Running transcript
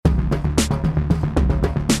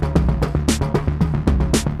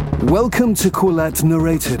Welcome to Quillette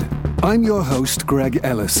Narrated. I'm your host, Greg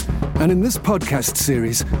Ellis, and in this podcast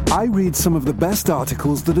series, I read some of the best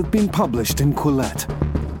articles that have been published in Quillette.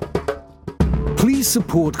 Please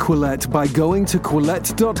support Quillette by going to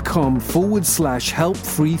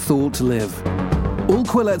quillette.com/help-free-thought-live. All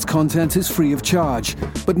Quillette's content is free of charge,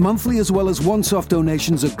 but monthly as well as once-off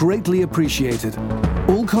donations are greatly appreciated.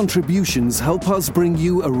 All contributions help us bring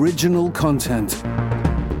you original content.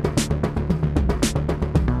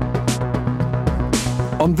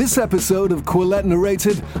 On this episode of Quillette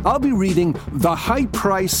Narrated, I'll be reading The High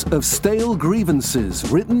Price of Stale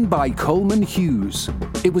Grievances, written by Coleman Hughes.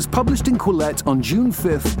 It was published in Quillette on June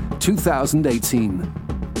 5th, 2018.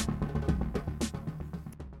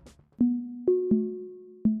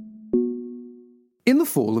 In the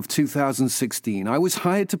fall of 2016, I was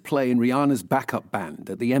hired to play in Rihanna's backup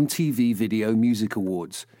band at the MTV Video Music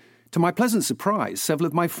Awards. To my pleasant surprise, several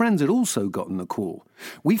of my friends had also gotten the call.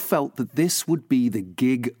 We felt that this would be the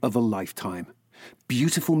gig of a lifetime.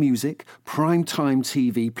 Beautiful music, prime-time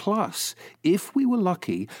TV, plus, if we were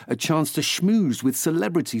lucky, a chance to schmooze with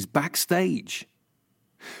celebrities backstage.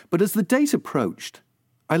 But as the date approached,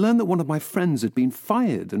 I learned that one of my friends had been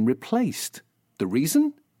fired and replaced. The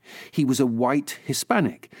reason? He was a white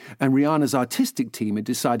Hispanic, and Rihanna's artistic team had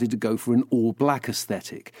decided to go for an all-black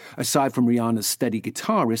aesthetic. Aside from Rihanna's steady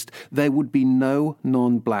guitarist, there would be no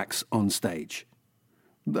non-blacks on stage.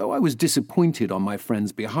 Though I was disappointed on my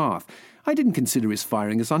friend's behalf, I didn't consider his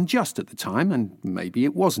firing as unjust at the time, and maybe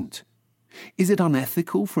it wasn't. Is it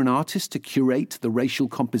unethical for an artist to curate the racial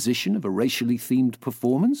composition of a racially themed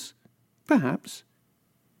performance? Perhaps.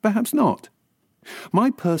 Perhaps not. My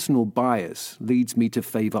personal bias leads me to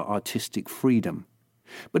favor artistic freedom.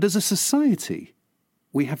 But as a society,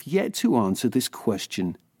 we have yet to answer this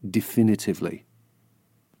question definitively.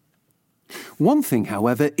 One thing,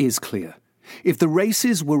 however, is clear. If the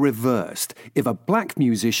races were reversed, if a black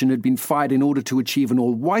musician had been fired in order to achieve an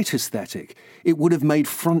all-white aesthetic, it would have made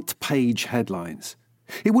front-page headlines.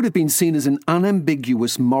 It would have been seen as an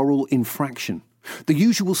unambiguous moral infraction. The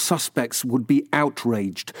usual suspects would be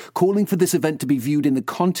outraged, calling for this event to be viewed in the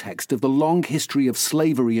context of the long history of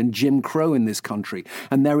slavery and Jim Crow in this country,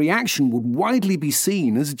 and their reaction would widely be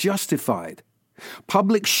seen as justified.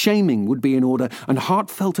 Public shaming would be in order, and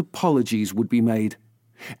heartfelt apologies would be made.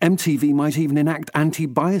 MTV might even enact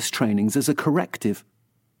anti-bias trainings as a corrective.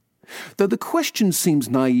 Though the question seems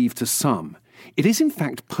naive to some, it is in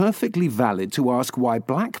fact perfectly valid to ask why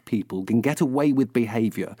black people can get away with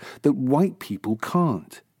behavior that white people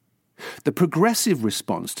can't. The progressive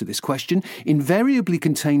response to this question invariably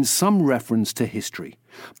contains some reference to history.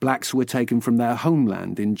 Blacks were taken from their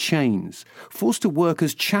homeland in chains, forced to work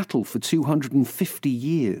as chattel for 250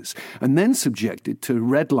 years, and then subjected to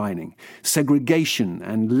redlining, segregation,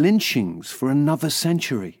 and lynchings for another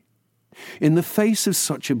century. In the face of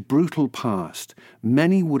such a brutal past,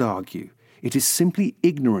 many would argue it is simply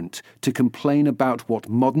ignorant to complain about what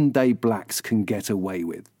modern-day blacks can get away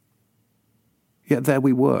with. Yet there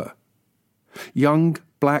we were. Young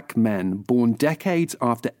black men born decades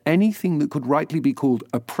after anything that could rightly be called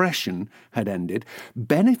oppression had ended,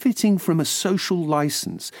 benefiting from a social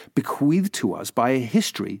license bequeathed to us by a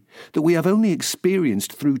history that we have only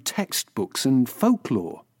experienced through textbooks and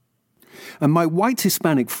folklore. And my white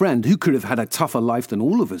Hispanic friend, who could have had a tougher life than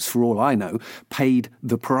all of us for all I know, paid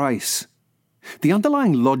the price. The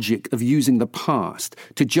underlying logic of using the past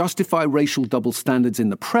to justify racial double standards in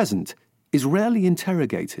the present is rarely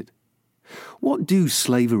interrogated. What do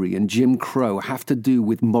slavery and Jim Crow have to do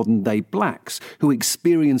with modern-day blacks who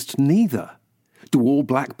experienced neither? Do all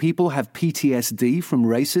black people have PTSD from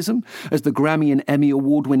racism, as the Grammy and Emmy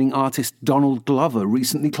award-winning artist Donald Glover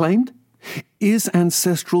recently claimed? Is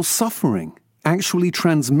ancestral suffering actually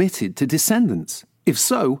transmitted to descendants? If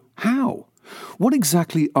so, how? What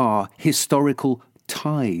exactly are historical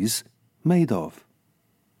ties made of?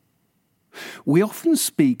 We often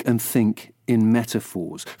speak and think in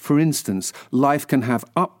metaphors. For instance, life can have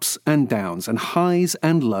ups and downs and highs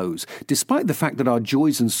and lows, despite the fact that our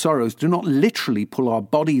joys and sorrows do not literally pull our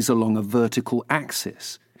bodies along a vertical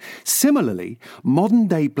axis. Similarly,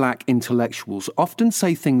 modern-day black intellectuals often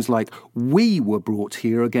say things like, "We were brought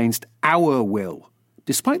here against our will,"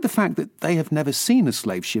 despite the fact that they have never seen a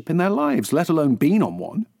slave ship in their lives, let alone been on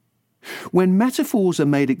one. When metaphors are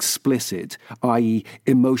made explicit, i.e.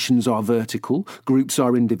 emotions are vertical, groups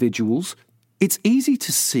are individuals, it's easy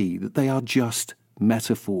to see that they are just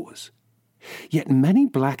metaphors. Yet many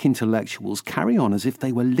black intellectuals carry on as if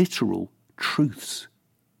they were literal truths.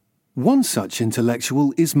 One such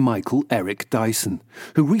intellectual is Michael Eric Dyson,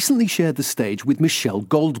 who recently shared the stage with Michelle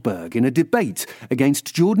Goldberg in a debate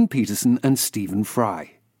against Jordan Peterson and Stephen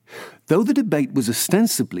Fry. Though the debate was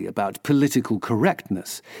ostensibly about political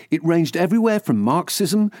correctness, it ranged everywhere from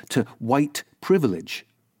Marxism to white privilege.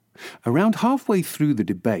 Around halfway through the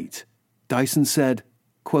debate, Dyson said,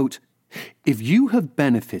 quote, "If you have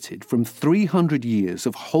benefited from 300 years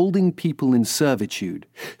of holding people in servitude,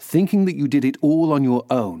 thinking that you did it all on your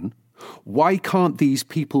own, why can't these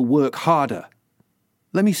people work harder?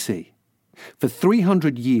 Let me see. For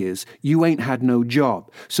 300 years, you ain't had no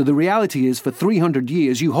job. So the reality is, for 300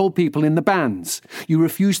 years, you hold people in the bands. You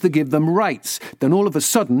refuse to give them rights. Then all of a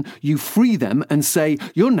sudden, you free them and say,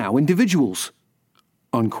 you're now individuals."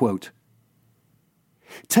 Unquote.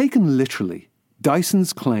 Taken literally,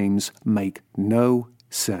 Dyson's claims make no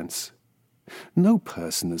sense. No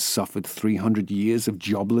person has suffered 300 years of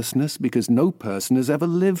joblessness because no person has ever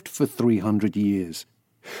lived for 300 years.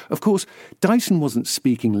 Of course, Dyson wasn't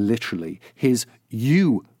speaking literally. His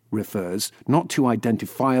 "you" refers not to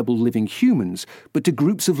identifiable living humans, but to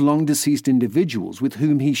groups of long-deceased individuals with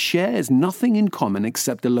whom he shares nothing in common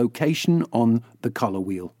except a location on the colour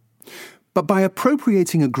wheel. But by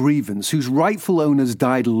appropriating a grievance whose rightful owners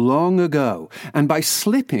died long ago, and by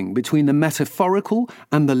slipping between the metaphorical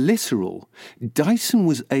and the literal, Dyson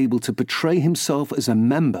was able to portray himself as a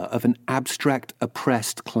member of an abstract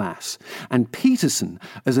oppressed class, and Peterson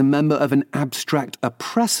as a member of an abstract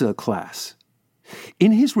oppressor class.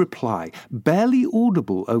 In his reply, barely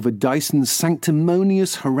audible over Dyson's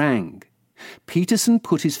sanctimonious harangue, Peterson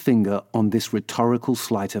put his finger on this rhetorical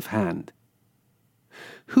sleight of hand.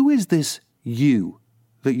 Who is this "you"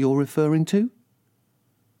 that you're referring to?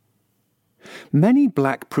 Many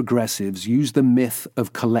black progressives use the myth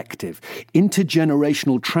of collective,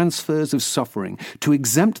 intergenerational transfers of suffering to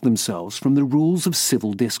exempt themselves from the rules of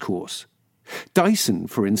civil discourse. Dyson,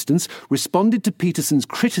 for instance, responded to Peterson's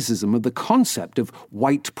criticism of the concept of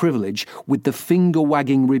white privilege with the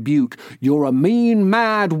finger-wagging rebuke, "You're a mean,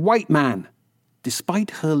 mad white man." Despite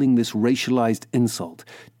hurling this racialized insult,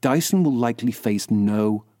 Dyson will likely face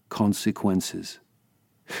no consequences.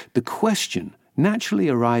 The question naturally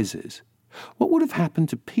arises, what would have happened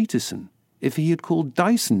to Peterson if he had called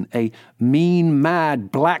Dyson a mean,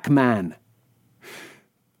 mad black man?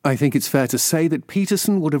 I think it's fair to say that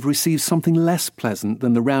Peterson would have received something less pleasant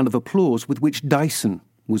than the round of applause with which Dyson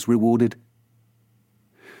was rewarded.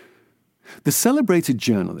 The celebrated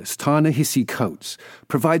journalist Ta-Nehisi Coates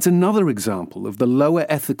provides another example of the lower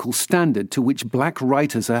ethical standard to which black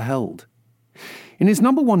writers are held. In his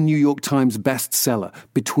 #1 New York Times bestseller,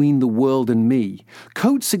 Between the World and Me,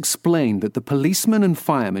 Coates explained that the policemen and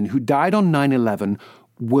firemen who died on 9/11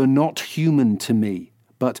 were not human to me,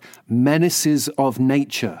 but menaces of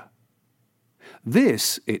nature.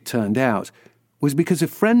 This, it turned out, was because a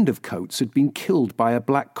friend of Coates had been killed by a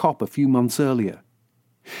black cop a few months earlier.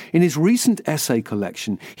 In his recent essay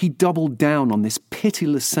collection, he doubled down on this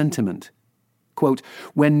pitiless sentiment. Quote,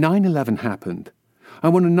 "When 9/11 happened, I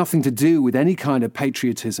wanted nothing to do with any kind of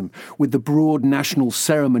patriotism, with the broad national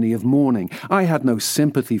ceremony of mourning. I had no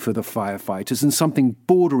sympathy for the firefighters and something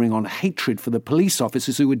bordering on hatred for the police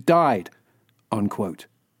officers who had died." Unquote.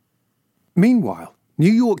 Meanwhile,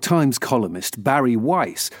 New York Times columnist Barry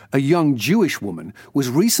Weiss, a young Jewish woman, was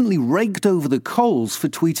recently raked over the coals for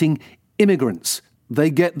tweeting, "Immigrants, they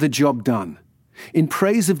get the job done," in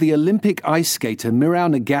praise of the Olympic ice skater Mirao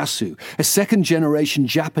Nagasu, a second-generation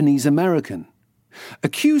Japanese-American.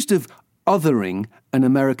 Accused of othering an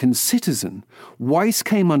American citizen, Weiss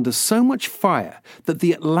came under so much fire that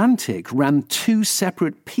The Atlantic ran 2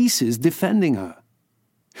 separate pieces defending her.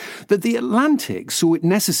 That The Atlantic saw it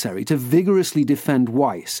necessary to vigorously defend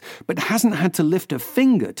Weiss, but hasn't had to lift a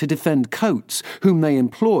finger to defend Coates, whom they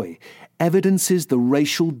employ, evidences the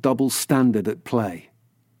racial double standard at play.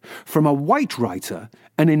 From a white writer,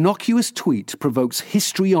 an innocuous tweet provokes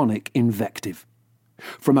histrionic invective.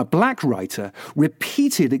 From a black writer,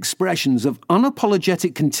 repeated expressions of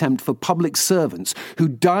unapologetic contempt for public servants who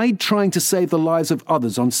died trying to save the lives of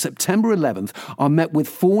others on September 11th are met with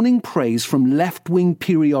fawning praise from left-wing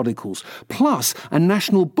periodicals, plus a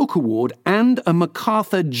National Book Award and a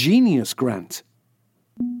MacArthur Genius Grant.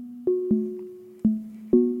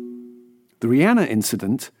 The Rihanna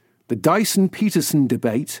incident, the Dyson-Peterson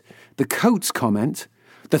debate, the Coates comment,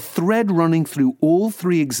 the thread running through all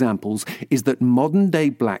 3 examples is that modern-day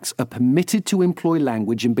blacks are permitted to employ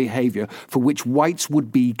language and behaviour for which whites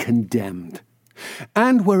would be condemned.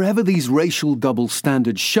 And wherever these racial double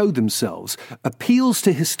standards show themselves, appeals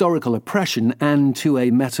to historical oppression and to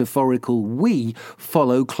a metaphorical we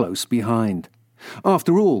follow close behind.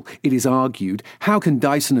 After all, it is argued, how can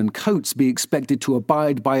Dyson and Coates be expected to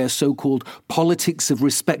abide by a so-called politics of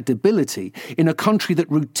respectability in a country that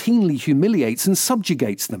routinely humiliates and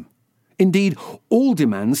subjugates them? Indeed, all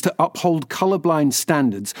demands to uphold colourblind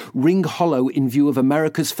standards ring hollow in view of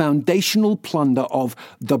America's foundational plunder of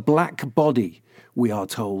the black body, we are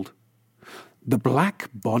told. The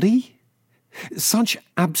black body? Such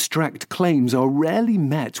abstract claims are rarely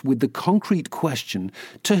met with the concrete question,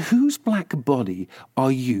 to whose black body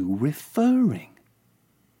are you referring?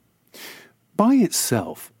 By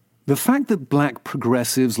itself, the fact that black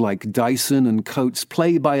progressives like Dyson and Coates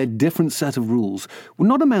play by a different set of rules will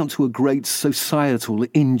not amount to a great societal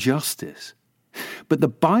injustice. But the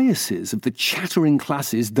biases of the chattering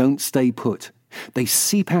classes don't stay put. They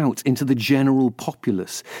seep out into the general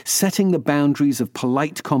populace, setting the boundaries of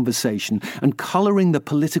polite conversation and colouring the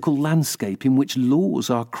political landscape in which laws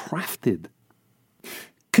are crafted.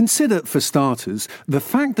 Consider, for starters, the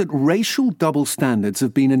fact that racial double standards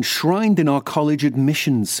have been enshrined in our college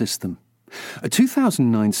admissions system. A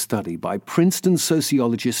 2009 study by Princeton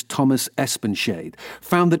sociologist Thomas Espenshade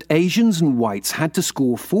found that Asians and whites had to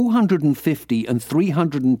score 450 and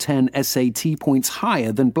 310 SAT points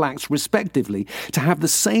higher than blacks respectively to have the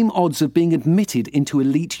same odds of being admitted into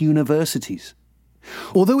elite universities.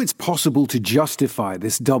 Although it's possible to justify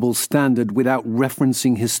this double standard without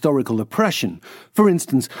referencing historical oppression, for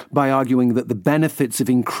instance, by arguing that the benefits of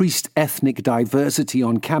increased ethnic diversity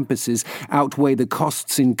on campuses outweigh the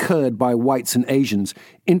costs incurred by whites and Asians,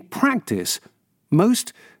 in practice,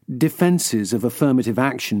 most defences of affirmative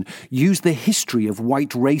action use the history of white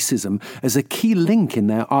racism as a key link in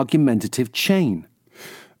their argumentative chain.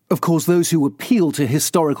 Of course, those who appeal to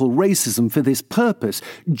historical racism for this purpose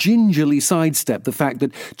gingerly sidestep the fact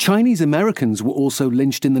that Chinese Americans were also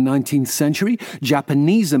lynched in the 19th century,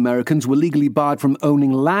 Japanese Americans were legally barred from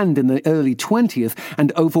owning land in the early 20th,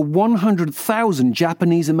 and over 100,000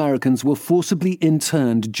 Japanese Americans were forcibly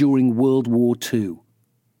interned during World War II.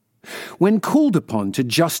 When called upon to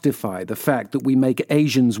justify the fact that we make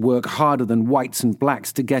Asians work harder than whites and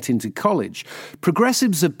blacks to get into college,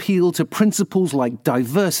 progressives appeal to principles like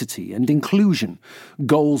diversity and inclusion,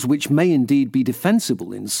 goals which may indeed be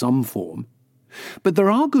defensible in some form. But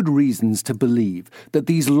there are good reasons to believe that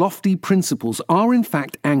these lofty principles are in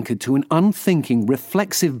fact anchored to an unthinking,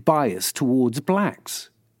 reflexive bias towards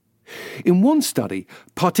blacks. In one study,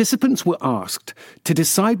 participants were asked to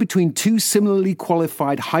decide between two similarly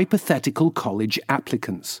qualified hypothetical college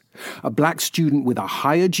applicants, a black student with a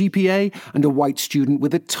higher GPA and a white student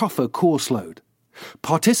with a tougher course load.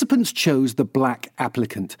 Participants chose the black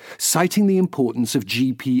applicant, citing the importance of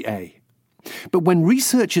GPA. But when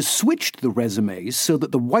researchers switched the resumes so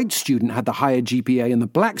that the white student had the higher GPA and the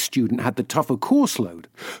black student had the tougher course load,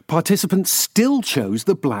 participants still chose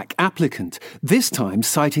the black applicant, this time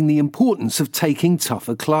citing the importance of taking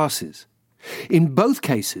tougher classes. In both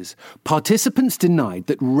cases, participants denied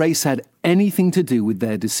that race had anything to do with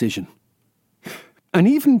their decision. An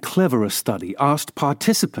even cleverer study asked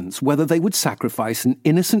participants whether they would sacrifice an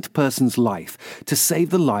innocent person's life to save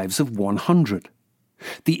the lives of 100.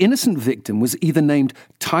 The innocent victim was either named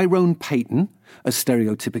Tyrone Payton, a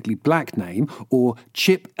stereotypically black name, or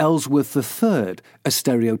Chip Ellsworth III, a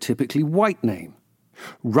stereotypically white name.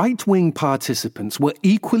 Right-wing participants were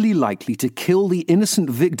equally likely to kill the innocent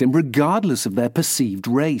victim regardless of their perceived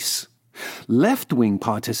race. Left-wing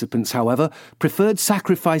participants, however, preferred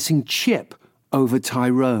sacrificing Chip over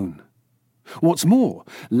Tyrone. What's more,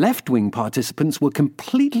 left-wing participants were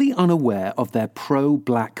completely unaware of their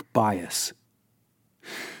pro-black bias.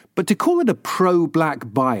 But to call it a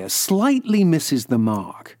pro-black bias slightly misses the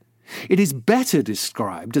mark. It is better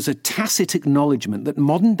described as a tacit acknowledgement that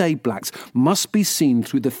modern-day blacks must be seen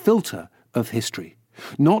through the filter of history,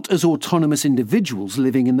 not as autonomous individuals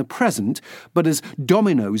living in the present, but as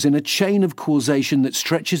dominoes in a chain of causation that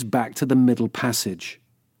stretches back to the Middle Passage.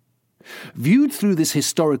 Viewed through this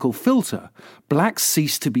historical filter, blacks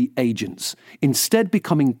cease to be agents, instead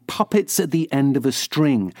becoming puppets at the end of a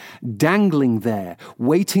string, dangling there,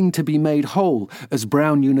 waiting to be made whole, as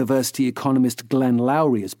Brown University economist Glenn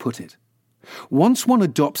Lowry has put it. Once one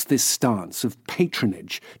adopts this stance of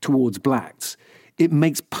patronage towards blacks, it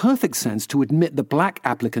makes perfect sense to admit the black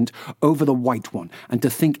applicant over the white one and to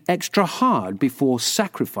think extra hard before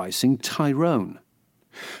sacrificing Tyrone.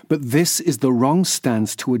 But this is the wrong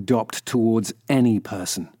stance to adopt towards any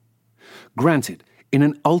person. Granted, in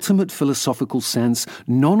an ultimate philosophical sense,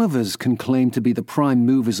 none of us can claim to be the prime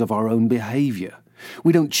movers of our own behaviour.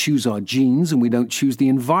 We don't choose our genes and we don't choose the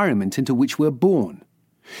environment into which we're born.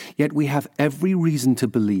 Yet we have every reason to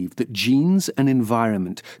believe that genes and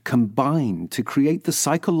environment combine to create the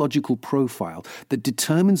psychological profile that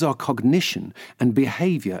determines our cognition and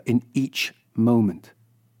behaviour in each moment.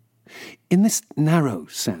 In this narrow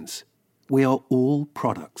sense, we are all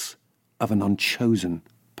products of an unchosen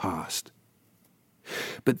past.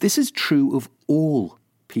 But this is true of all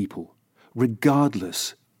people,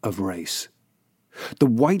 regardless of race. The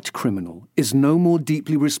white criminal is no more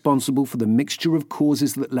deeply responsible for the mixture of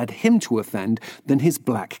causes that led him to offend than his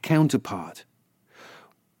black counterpart.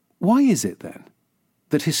 Why is it, then,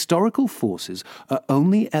 that historical forces are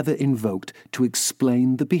only ever invoked to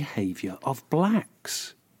explain the behaviour of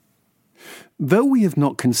blacks? Though we have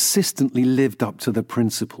not consistently lived up to the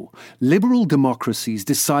principle, liberal democracies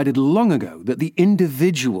decided long ago that the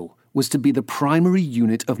individual was to be the primary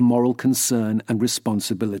unit of moral concern and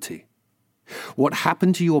responsibility. What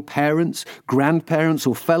happened to your parents, grandparents,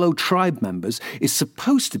 or fellow tribe members is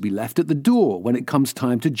supposed to be left at the door when it comes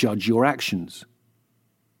time to judge your actions.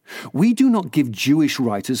 We do not give Jewish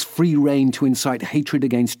writers free rein to incite hatred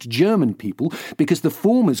against German people because the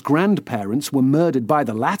former's grandparents were murdered by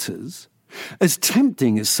the latter's. As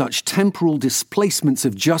tempting as such temporal displacements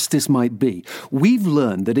of justice might be, we've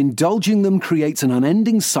learned that indulging them creates an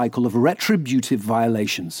unending cycle of retributive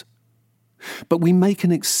violations. But we make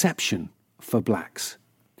an exception for blacks.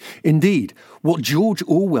 Indeed, what George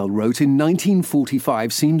Orwell wrote in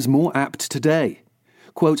 1945 seems more apt today.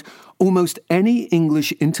 Quote, "Almost any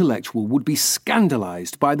English intellectual would be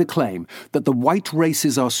scandalized by the claim that the white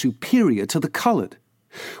races are superior to the colored,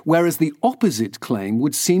 whereas the opposite claim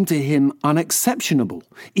would seem to him unexceptionable,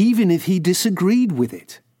 even if he disagreed with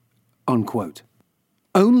it." Unquote.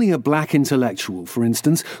 Only a black intellectual, for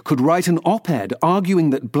instance, could write an op-ed arguing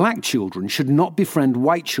that black children should not befriend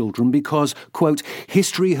white children because, quote,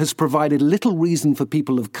 "history has provided little reason for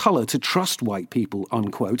people of color to trust white people,"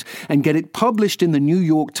 unquote, and get it published in the New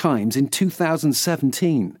York Times in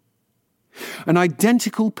 2017. An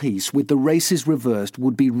identical piece with the races reversed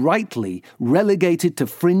would be rightly relegated to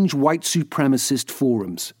fringe white supremacist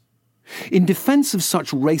forums. In defense of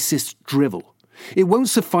such racist drivel, it won't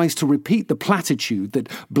suffice to repeat the platitude that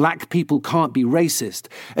black people can't be racist,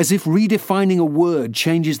 as if redefining a word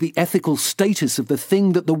changes the ethical status of the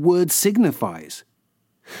thing that the word signifies.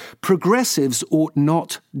 Progressives ought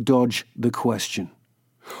not dodge the question.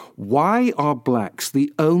 Why are blacks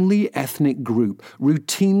the only ethnic group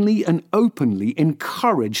routinely and openly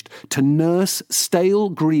encouraged to nurse stale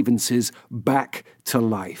grievances back to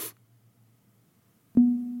life?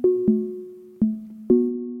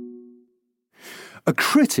 A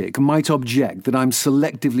critic might object that I'm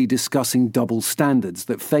selectively discussing double standards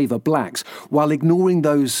that favour blacks while ignoring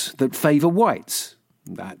those that favour whites.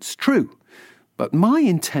 That's true. But my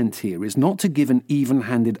intent here is not to give an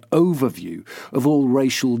even-handed overview of all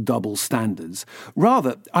racial double standards.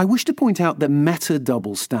 Rather, I wish to point out the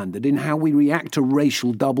meta-double standard in how we react to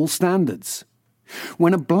racial double standards.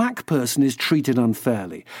 When a black person is treated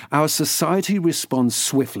unfairly, our society responds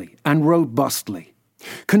swiftly and robustly.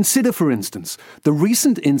 Consider, for instance, the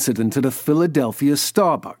recent incident at a Philadelphia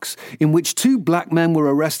Starbucks in which two black men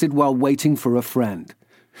were arrested while waiting for a friend.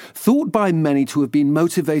 Thought by many to have been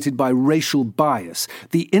motivated by racial bias,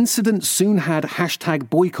 the incident soon had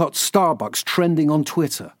 #BoycottStarbucks trending on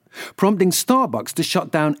Twitter, prompting Starbucks to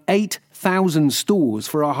shut down 8,000 stores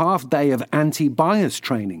for a half-day of anti-bias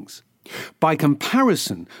trainings. By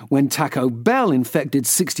comparison, when Taco Bell infected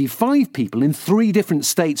 65 people in 3 different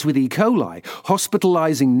states with E. coli,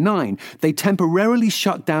 hospitalizing 9, they temporarily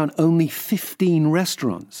shut down only 15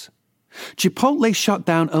 restaurants. Chipotle shut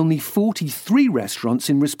down only 43 restaurants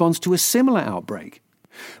in response to a similar outbreak.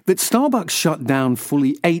 That Starbucks shut down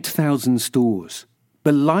fully 8,000 stores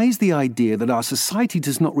belies the idea that our society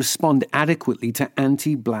does not respond adequately to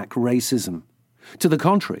anti-black racism. To the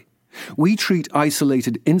contrary, we treat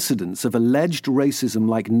isolated incidents of alleged racism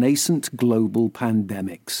like nascent global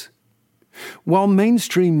pandemics. While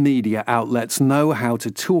mainstream media outlets know how to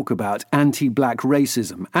talk about anti-black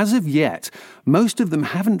racism, as of yet, most of them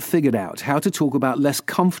haven't figured out how to talk about less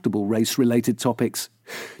comfortable race-related topics.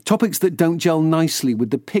 Topics that don't gel nicely with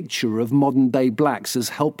the picture of modern-day blacks as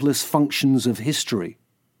helpless functions of history.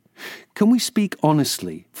 Can we speak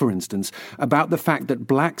honestly, for instance, about the fact that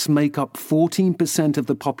blacks make up 14% of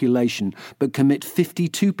the population but commit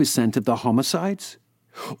 52% of the homicides?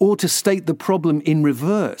 Or to state the problem in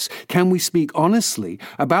reverse, can we speak honestly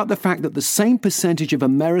about the fact that the same percentage of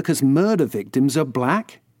America's murder victims are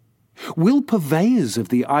black? Will purveyors of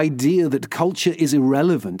the idea that culture is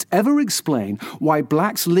irrelevant ever explain why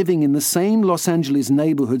blacks living in the same Los Angeles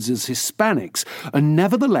neighborhoods as Hispanics are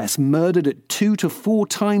nevertheless murdered at 2 to 4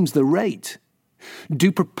 times the rate?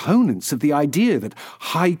 Do proponents of the idea that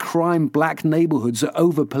high-crime black neighborhoods are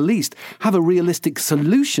over-policed have a realistic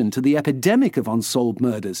solution to the epidemic of unsolved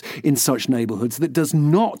murders in such neighborhoods that does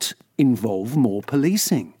not involve more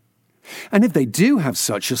policing? And if they do have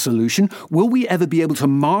such a solution, will we ever be able to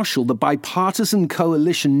marshal the bipartisan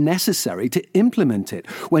coalition necessary to implement it,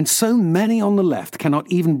 when so many on the left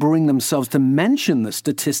cannot even bring themselves to mention the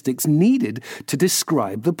statistics needed to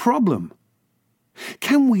describe the problem?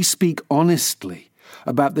 Can we speak honestly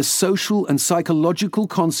about the social and psychological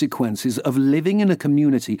consequences of living in a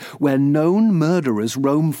community where known murderers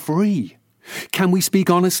roam free? Can we speak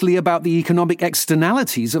honestly about the economic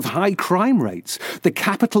externalities of high crime rates, the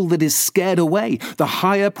capital that is scared away, the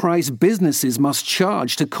higher price businesses must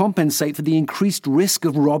charge to compensate for the increased risk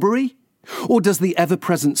of robbery? Or does the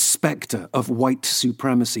ever-present spectre of white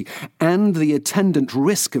supremacy and the attendant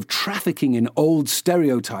risk of trafficking in old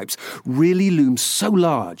stereotypes really loom so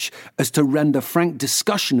large as to render frank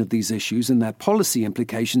discussion of these issues and their policy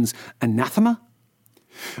implications anathema?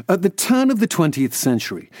 At the turn of the 20th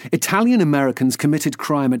century, Italian Americans committed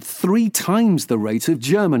crime at 3 times the rate of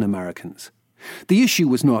German Americans. The issue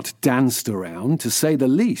was not danced around, to say the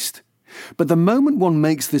least. But the moment one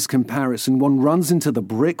makes this comparison, one runs into the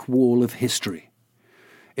brick wall of history.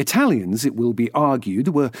 Italians, it will be argued,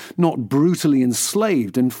 were not brutally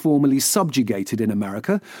enslaved and formally subjugated in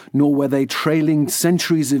America, nor were they trailing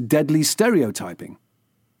centuries of deadly stereotyping.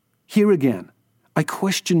 Here again, I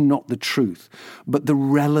question not the truth, but the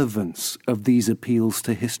relevance of these appeals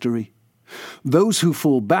to history. Those who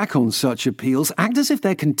fall back on such appeals act as if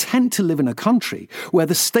they're content to live in a country where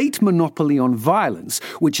the state monopoly on violence,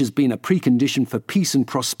 which has been a precondition for peace and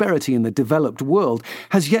prosperity in the developed world,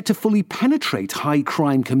 has yet to fully penetrate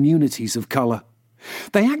high-crime communities of colour.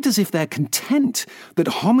 They act as if they're content that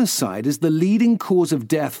homicide is the leading cause of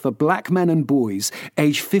death for black men and boys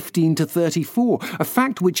aged 15 to 34, a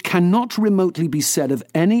fact which cannot remotely be said of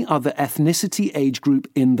any other ethnicity age group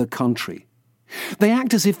in the country. They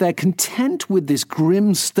act as if they're content with this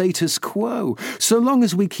grim status quo, so long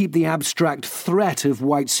as we keep the abstract threat of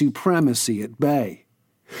white supremacy at bay.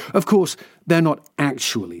 Of course, they're not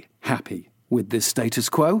actually happy with this status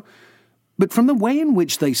quo, but from the way in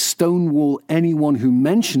which they stonewall anyone who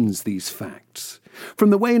mentions these facts, from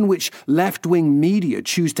the way in which left-wing media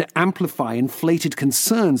choose to amplify inflated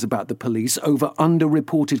concerns about the police over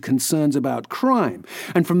underreported concerns about crime,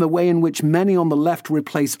 and from the way in which many on the left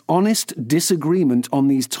replace honest disagreement on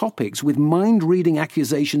these topics with mind-reading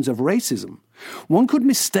accusations of racism, one could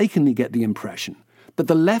mistakenly get the impression that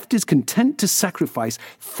the left is content to sacrifice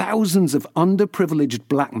thousands of underprivileged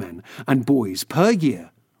black men and boys per year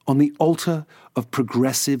on the altar of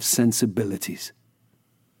progressive sensibilities.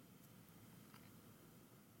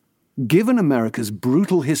 Given America's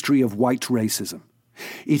brutal history of white racism,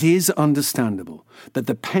 it is understandable that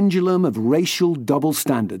the pendulum of racial double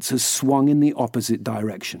standards has swung in the opposite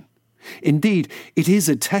direction. Indeed, it is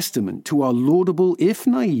a testament to our laudable, if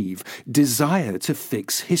naive, desire to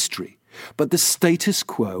fix history, but the status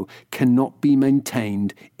quo cannot be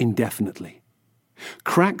maintained indefinitely.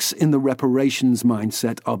 Cracks in the reparations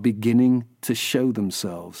mindset are beginning to show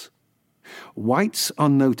themselves. Whites are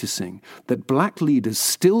noticing that black leaders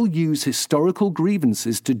still use historical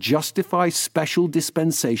grievances to justify special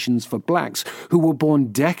dispensations for blacks who were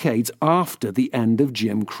born decades after the end of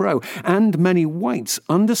Jim Crow, and many whites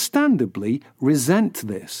understandably resent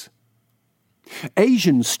this.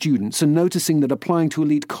 Asian students are noticing that applying to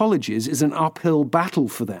elite colleges is an uphill battle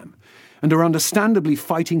for them, and are understandably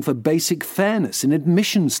fighting for basic fairness in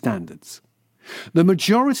admission standards. The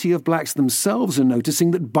majority of blacks themselves are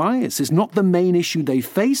noticing that bias is not the main issue they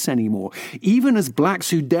face anymore, even as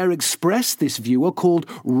blacks who dare express this view are called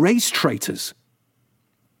race traitors.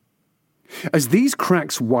 As these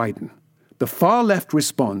cracks widen, the far left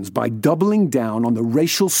responds by doubling down on the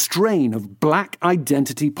racial strain of black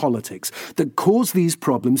identity politics that caused these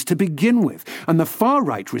problems to begin with, and the far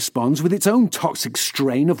right responds with its own toxic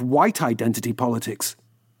strain of white identity politics.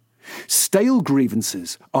 Stale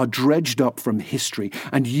grievances are dredged up from history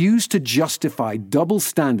and used to justify double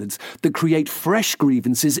standards that create fresh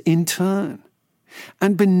grievances in turn.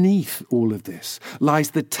 And beneath all of this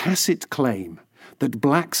lies the tacit claim that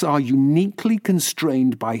blacks are uniquely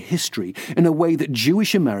constrained by history in a way that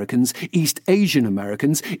Jewish Americans, East Asian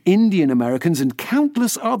Americans, Indian Americans, and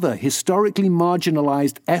countless other historically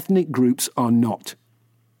marginalized ethnic groups are not.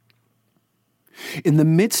 In the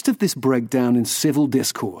midst of this breakdown in civil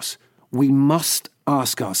discourse, we must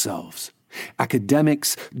ask ourselves,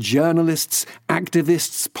 academics, journalists,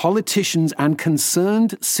 activists, politicians, and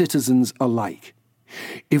concerned citizens alike,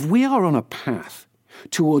 if we are on a path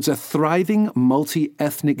towards a thriving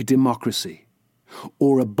multi-ethnic democracy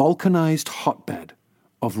or a balkanized hotbed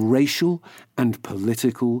of racial and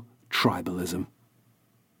political tribalism.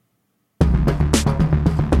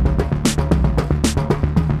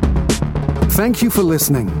 Thank you for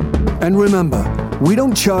listening. And remember, we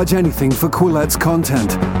don't charge anything for Quillet's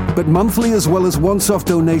content, but monthly as well as once-off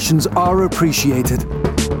donations are appreciated.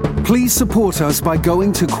 Please support us by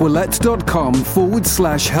going to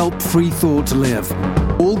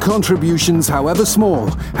quillette.com/help-free-thought-live. All contributions, however small,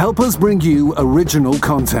 help us bring you original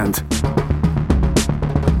content.